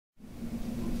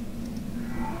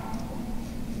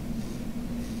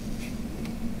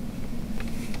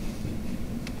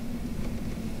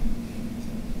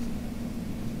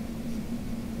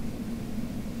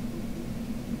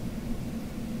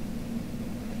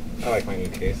I like my new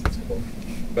case. It's cool.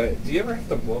 But do you ever have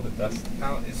to blow the dust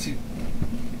out? It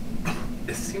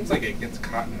seems like it gets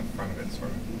caught in the front of it,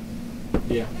 sort of.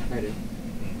 Yeah, I do.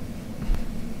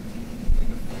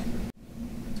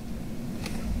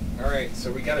 Alright,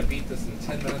 so we gotta beat this in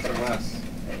 10 minutes or less.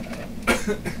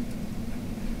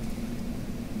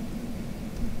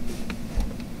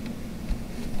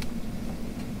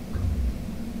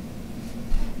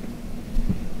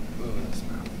 Ooh, this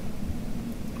map.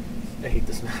 I hate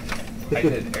this map. I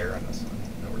did air on this one.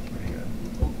 That worked pretty good.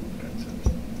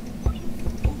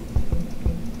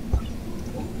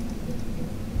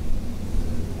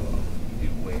 You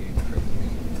wave for me.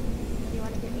 You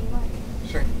want to give me one?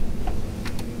 Sure. Do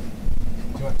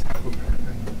you want taco?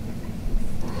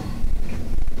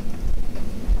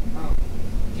 Oh,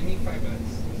 give me 5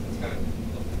 minutes. It's got it.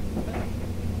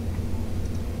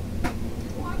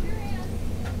 Wash your hands.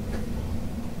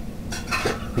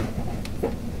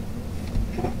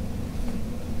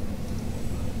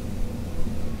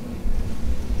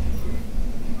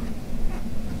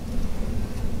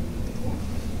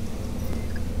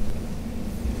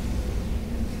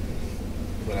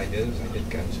 What I did was I did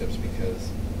gun chips because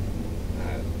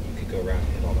you could go around and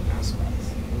hit all the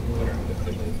mascots. Put around if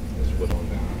they just whittle them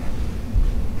down.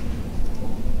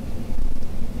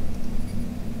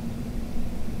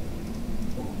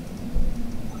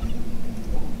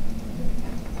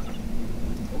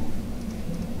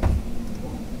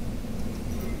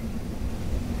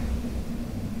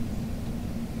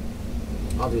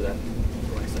 I'll do that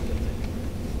for my second thing.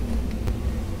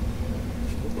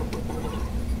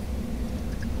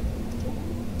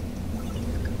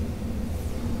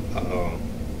 Uh-oh.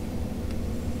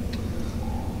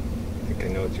 I think I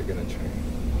know what you're gonna try.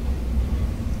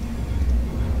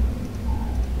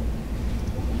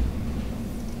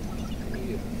 He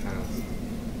is fast.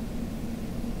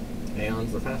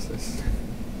 Aeon's the fastest.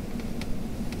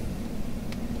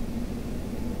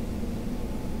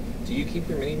 Do you keep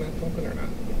your mini map open or not?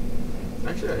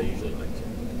 Actually, I usually like to.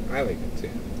 I like it too.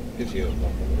 Gives you a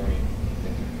local brain.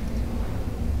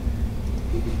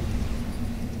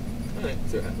 Alright,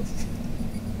 see what happens.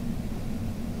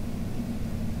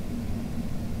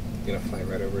 You gonna fly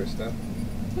right over his stuff?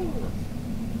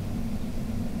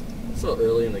 It's so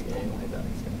early in the game, I doubt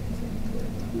it's going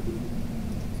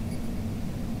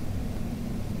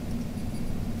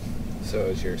to So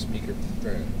is your speaker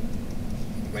or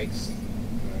mic's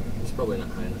It's probably not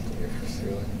high enough to hear.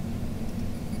 really?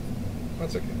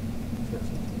 That's okay.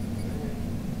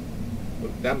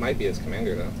 That might be his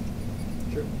commander though.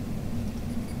 True.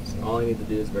 So All I need to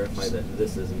do is verify that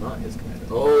this is not his commander.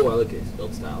 Oh, well, okay,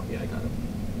 build style. Yeah, I got him.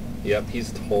 Yep,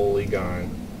 he's totally gone.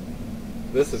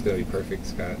 This is gonna be perfect,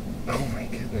 Scott. Oh my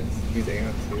goodness, he's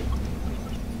Aeon too.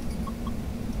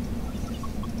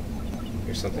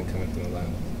 There's something coming from the left.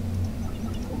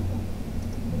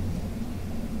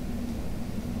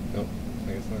 Nope,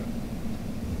 I guess not.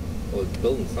 Well, it's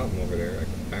building something over there, like a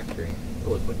factory. It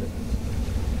looks like it.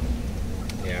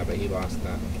 Yeah, but he lost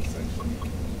that section.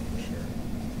 For sure.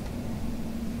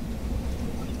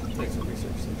 Like some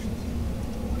research stations.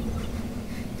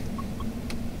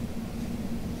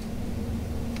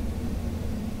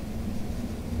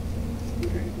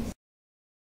 Okay.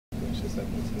 Finish this up in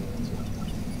 10 minutes.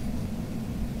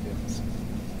 Yes.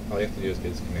 All you have to do is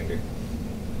get his commander.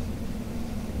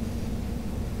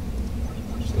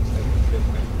 Which looks like a good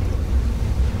thing.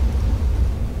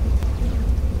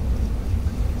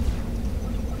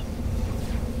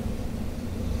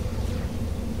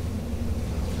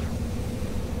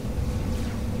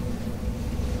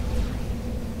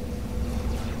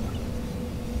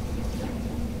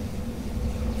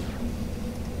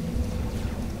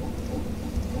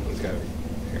 He's got to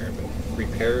repair, but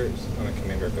repairs on a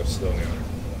commander go slow now.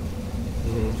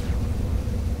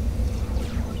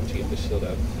 Once you get the shield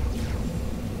up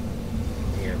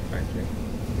in your factory,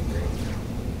 it'll be great.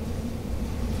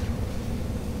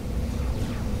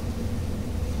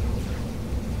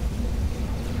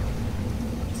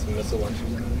 Some missile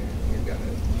launchers down there. You got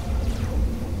it.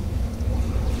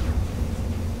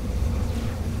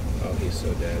 Oh, he's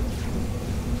so dead.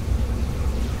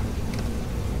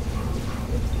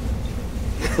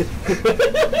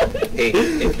 Hey,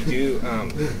 if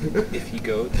you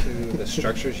go to the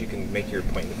structures, you can make your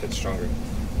point if it's stronger.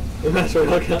 That's right,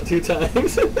 I'll count 2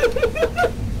 times. 5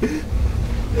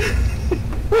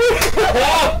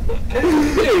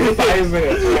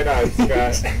 minutes, why not,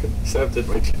 Scott? Accepted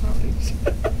my challenge.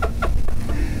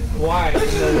 Why in the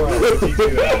world would you do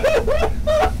that?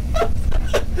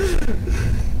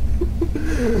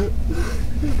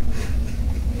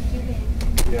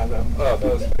 Yeah, that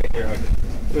was funny. Here,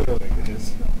 oh my goodness.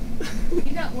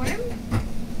 You got worms?